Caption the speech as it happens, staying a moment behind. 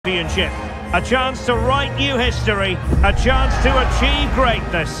Championship. A chance to write new history, a chance to achieve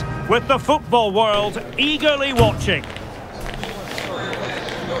greatness, with the football world eagerly watching.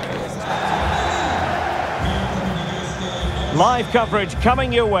 Live coverage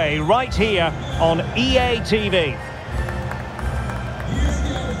coming your way right here on EA TV.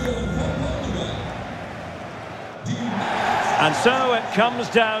 And so it comes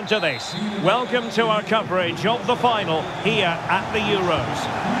down to this. Welcome to our coverage of the final here at the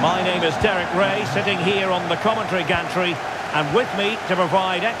Euros. My name is Derek Ray, sitting here on the commentary gantry, and with me to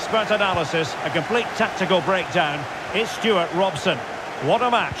provide expert analysis, a complete tactical breakdown, is Stuart Robson. What a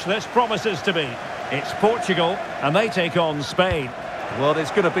match this promises to be. It's Portugal, and they take on Spain. Well,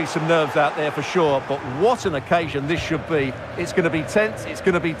 there's going to be some nerves out there for sure, but what an occasion this should be. It's going to be tense, it's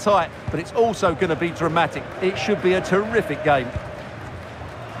going to be tight, but it's also going to be dramatic. It should be a terrific game.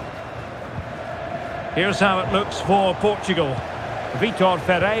 Here's how it looks for Portugal. Vitor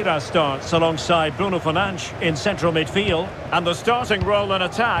Ferreira starts alongside Bruno Fernandes in central midfield, and the starting role in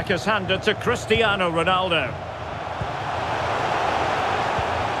attack is handed to Cristiano Ronaldo.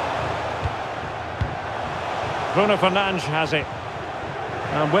 Bruno Fernandes has it.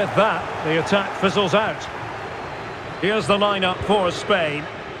 And with that, the attack fizzles out. Here's the lineup for Spain.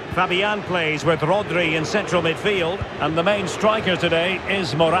 Fabian plays with Rodri in central midfield, and the main striker today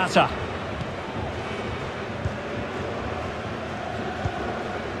is Morata.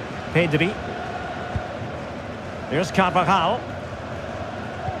 Pedri. Here's Carvajal.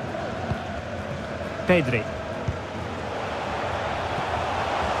 Pedri.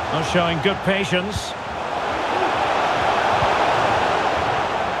 Not showing good patience.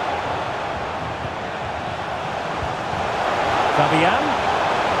 Fabian.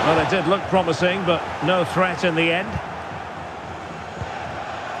 Well, it did look promising, but no threat in the end.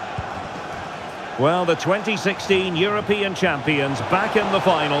 Well, the 2016 European champions back in the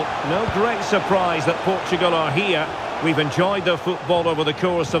final. No great surprise that Portugal are here. We've enjoyed their football over the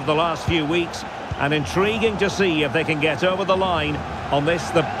course of the last few weeks, and intriguing to see if they can get over the line on this,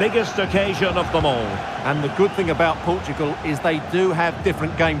 the biggest occasion of them all. And the good thing about Portugal is they do have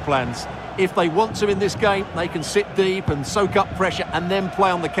different game plans. If they want to in this game, they can sit deep and soak up pressure and then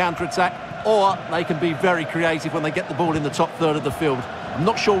play on the counter-attack, or they can be very creative when they get the ball in the top third of the field. I'm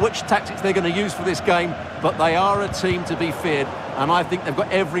not sure which tactics they're going to use for this game, but they are a team to be feared, and I think they've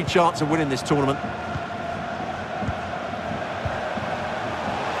got every chance of winning this tournament.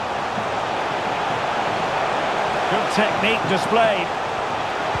 Good technique displayed.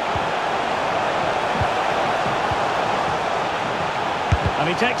 And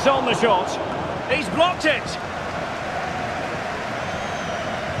he takes on the shot. He's blocked it.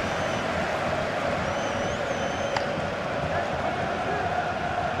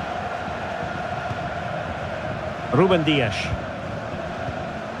 Ruben Dias.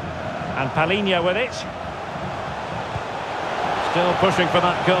 And Palhinha with it. Still pushing for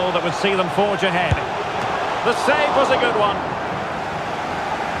that goal that would see them forge ahead. The save was a good one.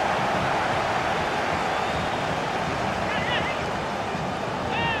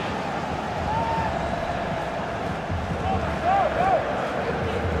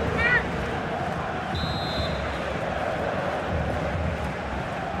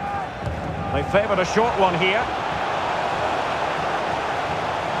 They favoured a short one here.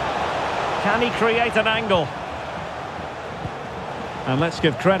 Can he create an angle? And let's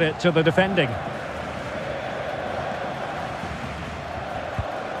give credit to the defending.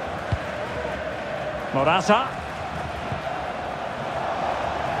 Morata.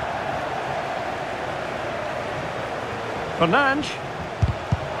 Fernandes.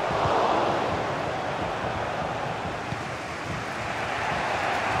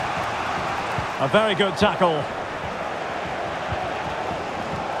 A very good tackle.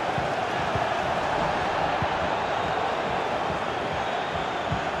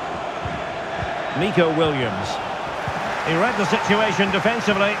 Nico Williams. He read the situation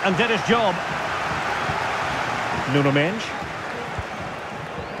defensively and did his job. Nuno Mendes.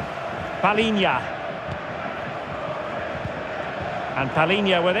 Palhinha. And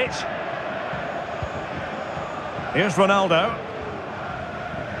Palhinha with it. Here's Ronaldo.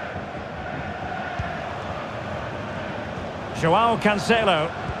 João Cancelo.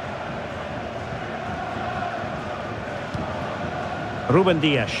 Ruben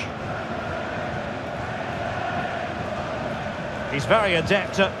Dias. He's very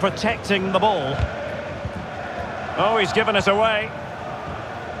adept at protecting the ball. Oh, he's given it away.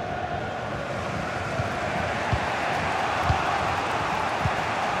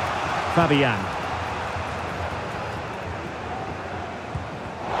 Fabian.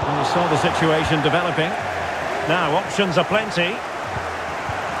 And we saw the situation developing. Now, options are plenty.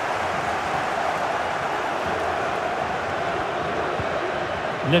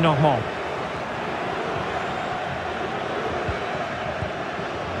 Lenormand.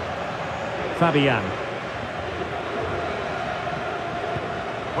 Fabian.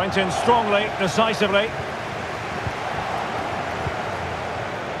 Went in strongly, decisively.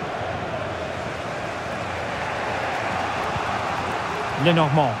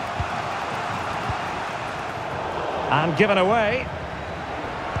 Lenormand. And given away.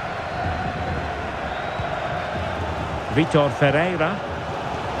 Vitor Ferreira.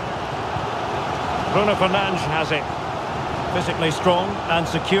 Bruno Fernandes has it. Physically strong and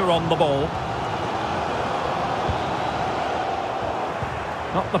secure on the ball.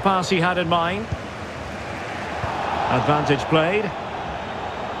 Not the pass he had in mind. Advantage played.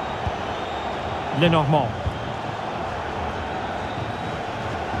 Lenormand.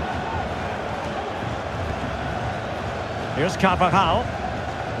 Here's Carvajal.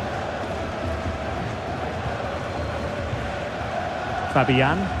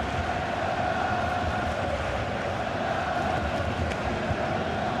 Fabian.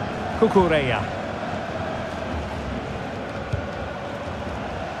 Cucurella.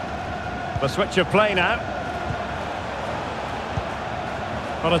 The switch of play now.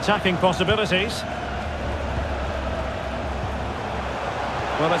 For attacking possibilities.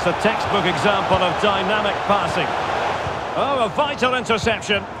 Well, it's a textbook example of dynamic passing. Oh, a vital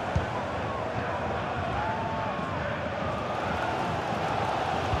interception.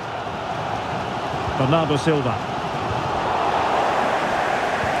 Bernardo Silva.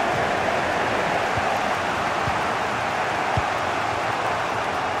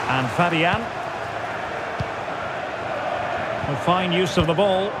 And Fabian. A fine use of the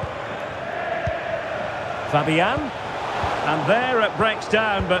ball. Fabian. And there it breaks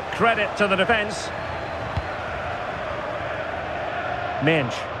down, but credit to the defence.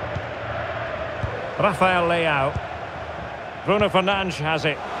 Minge. Rafael Leao. Bruno Fernandes has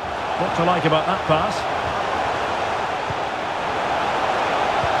it. What to like about that pass?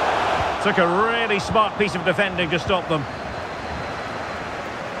 Took a really smart piece of defending to stop them.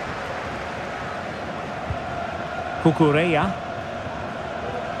 Cucurella.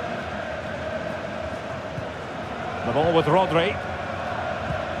 The ball with Rodri.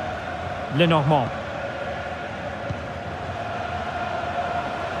 Lenormand.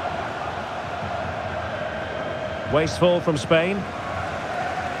 Wasteful from Spain.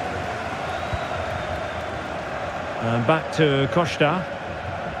 And back to Costa.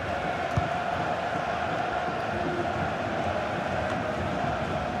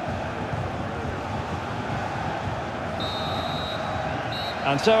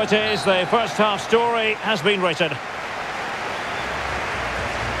 And so it is, the first half story has been written.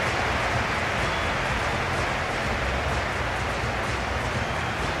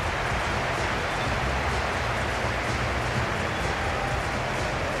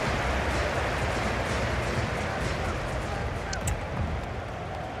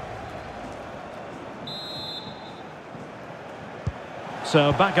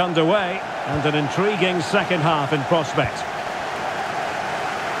 So back underway, and an intriguing second half in prospect.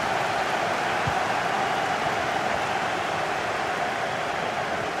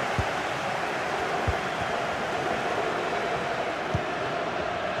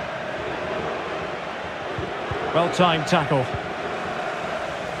 Well-timed tackle.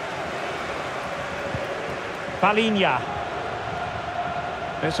 Palhinha.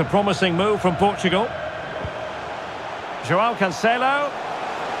 It's a promising move from Portugal. João Cancelo.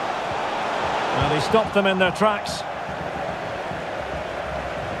 And he stopped them in their tracks.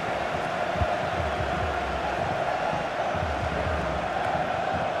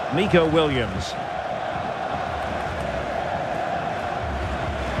 Nico Williams.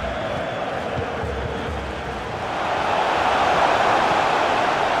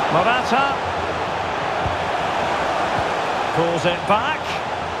 Morata. Pulls it back.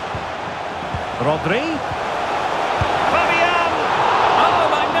 Rodri. Fabian! Oh,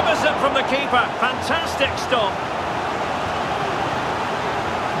 magnificent from the keeper. Fantastic stop.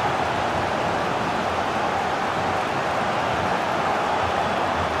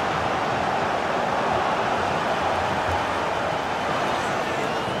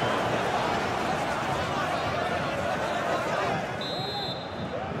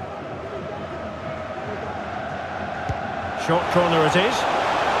 Short corner it is.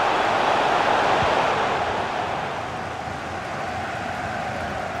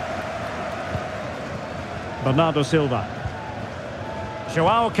 Bernardo Silva.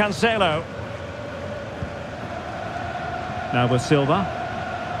 João Cancelo. Now with Silva.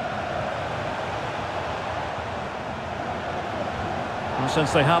 And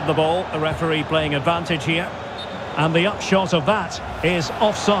since they have the ball, the referee playing advantage here. And the upshot of that is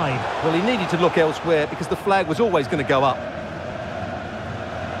offside. Well, he needed to look elsewhere because the flag was always going to go up.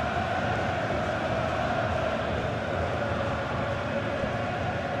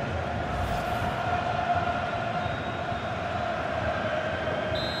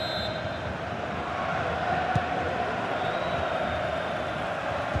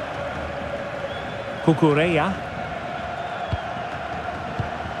 Cucurella.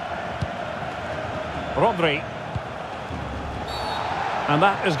 Rodri. And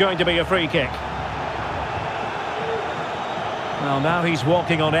that is going to be a free kick. Well, now he's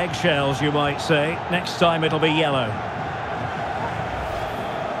walking on eggshells, you might say. Next time it'll be yellow.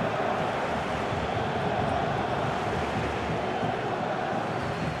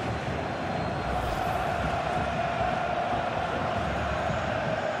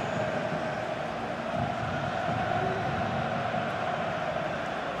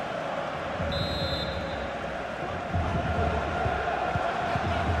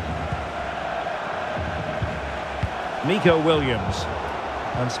 Nico Williams.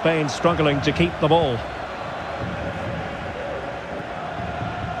 And Spain struggling to keep the ball.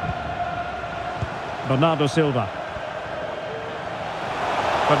 Bernardo Silva.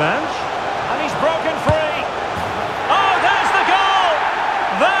 Fernandes. And he's broken free. Oh, there's the goal!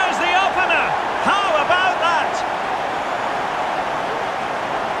 There's the opener! How about that?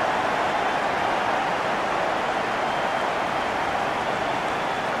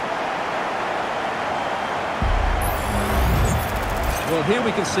 Well, here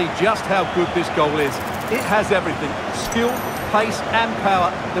we can see just how good this goal is. It has everything. Skill, pace and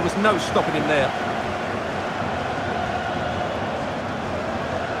power. There was no stopping him there.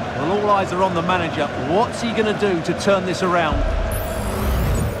 Well, all eyes are on the manager. What's he going to do to turn this around?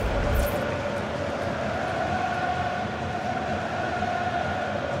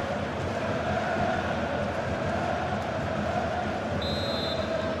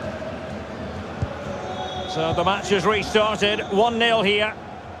 So the match has restarted. 1-0 here.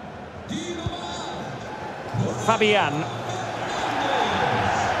 Fabian.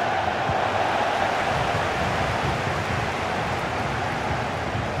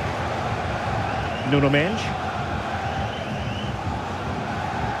 Nuno Mendes.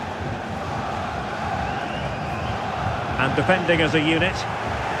 And defending as a unit.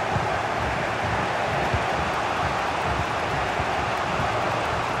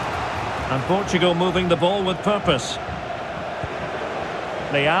 And Portugal moving the ball with purpose.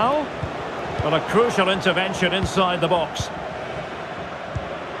 Leao. But a crucial intervention inside the box.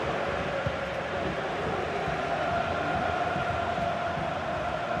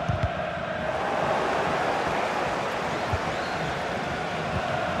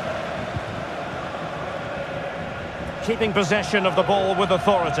 Keeping possession of the ball with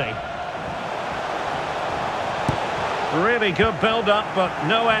authority. Really good build-up, but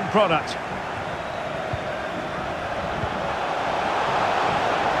no end product.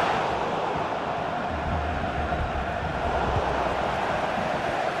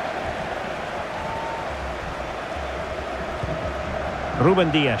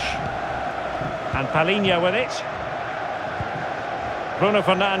 Ruben Dias. And Palhinha with it. Bruno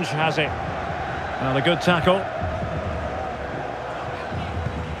Fernandes has it. Well, a good tackle.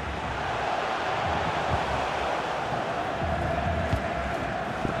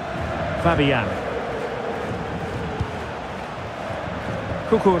 Fabian.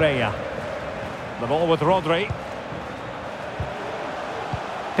 Cucurella. The ball with Rodri.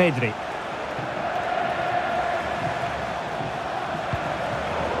 Pedri.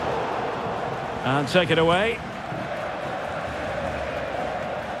 And take it away.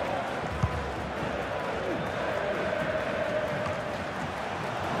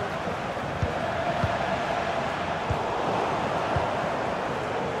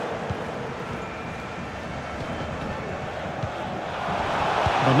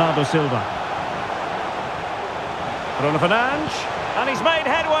 Bernardo Silva. Bruno Fernandes. And he's made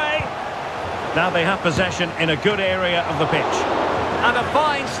headway. Now they have possession in a good area of the pitch. And a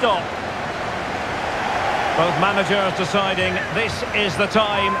fine stop. Both managers deciding this is the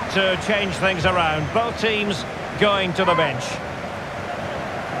time to change things around. Both teams going to the bench.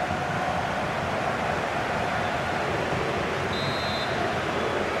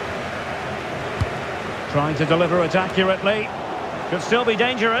 Trying to deliver it accurately. Could still be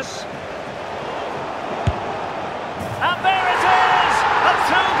dangerous. And there it is! A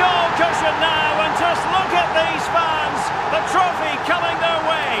two-goal cushion now, and just look at these fans. The trophy coming their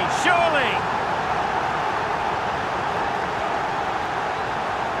way, surely.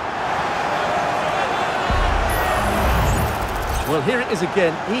 Well, here it is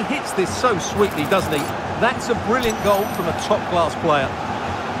again. He hits this so sweetly, doesn't he? That's a brilliant goal from a top-class player.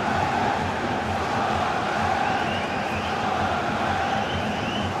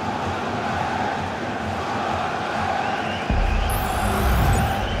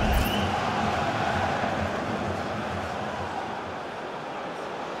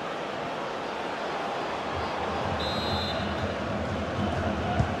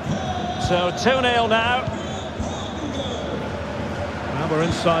 So 2-0 now. Now we're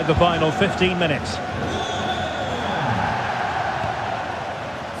inside the final 15 minutes.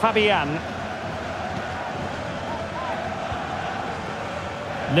 Fabian.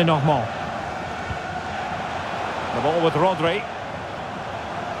 Lenormand. The ball with Rodri.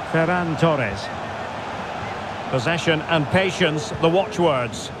 Ferran Torres. Possession and patience, the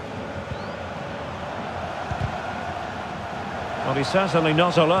watchwords. Well, he's certainly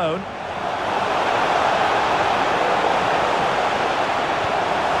not alone.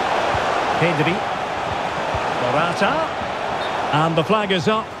 Pedri. Morata. And the flag is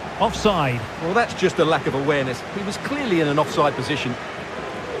up. Offside. Well, that's just a lack of awareness. He was clearly in an offside position.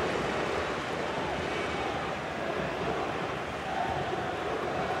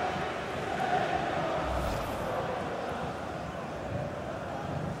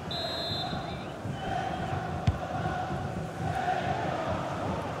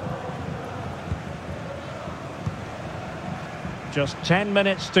 Just 10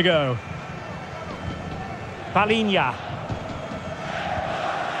 minutes to go. Palinha.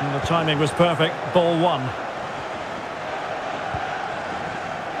 And the timing was perfect. Ball one.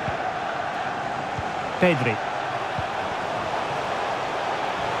 Pedri.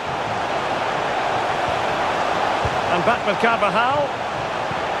 And back with Carvajal.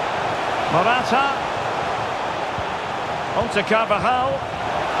 Morata. On to Carvajal.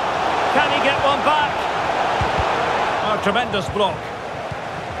 Can he get one back? Oh, tremendous block.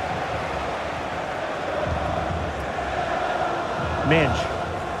 Midge.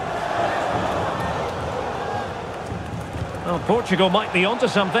 Well, Portugal might be onto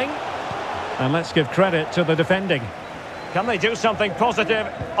something. And let's give credit to the defending. Can they do something positive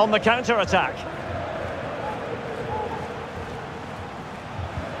on the counter-attack?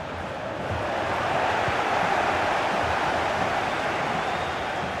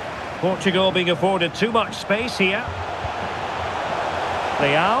 Portugal being afforded too much space here.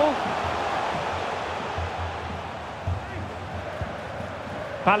 Leao.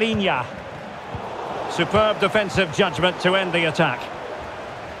 Palinha. Superb defensive judgment to end the attack.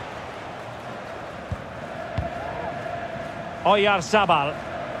 Oyarzabal.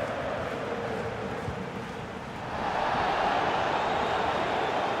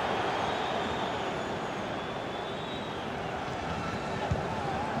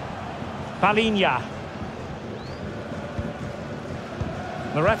 Palinha.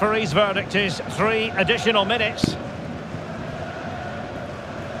 The referee's verdict is 3 additional minutes.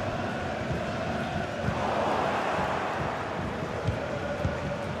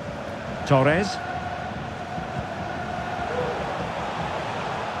 Torres.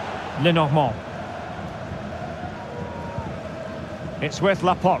 Lenormand. It's with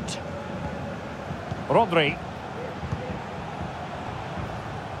Laporte. Rodri.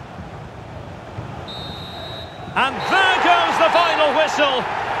 And there goes the final whistle.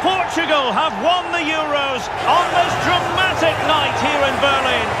 Portugal have won the Euros on this dramatic night here in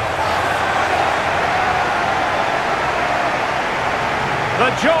Berlin. The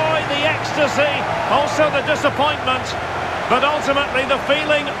joy, the ecstasy, also the disappointment, but ultimately the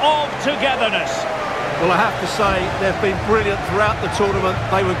feeling of togetherness. Well, I have to say, they've been brilliant throughout the tournament.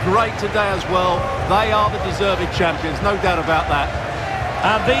 They were great today as well. They are the deserving champions, no doubt about that.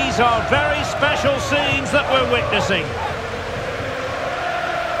 And these are very special scenes that we're witnessing.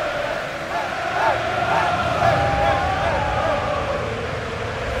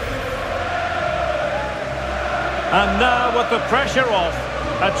 And now, with the pressure off,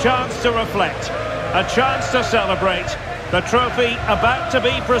 a chance to reflect, a chance to celebrate, the trophy about to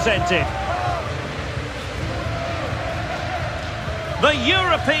be presented. The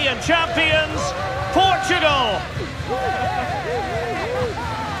European champions, Portugal!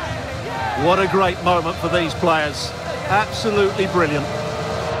 What a great moment for these players. Absolutely brilliant.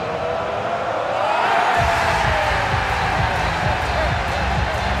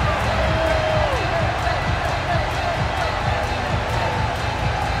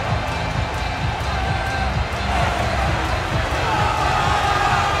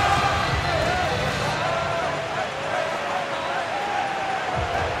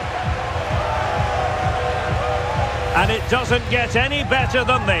 And it doesn't get any better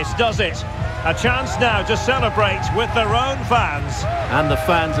than this, does it? A chance now to celebrate with their own fans. And the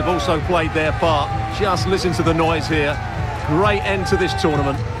fans have also played their part. Just listen to the noise here. Great end to this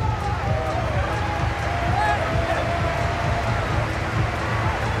tournament.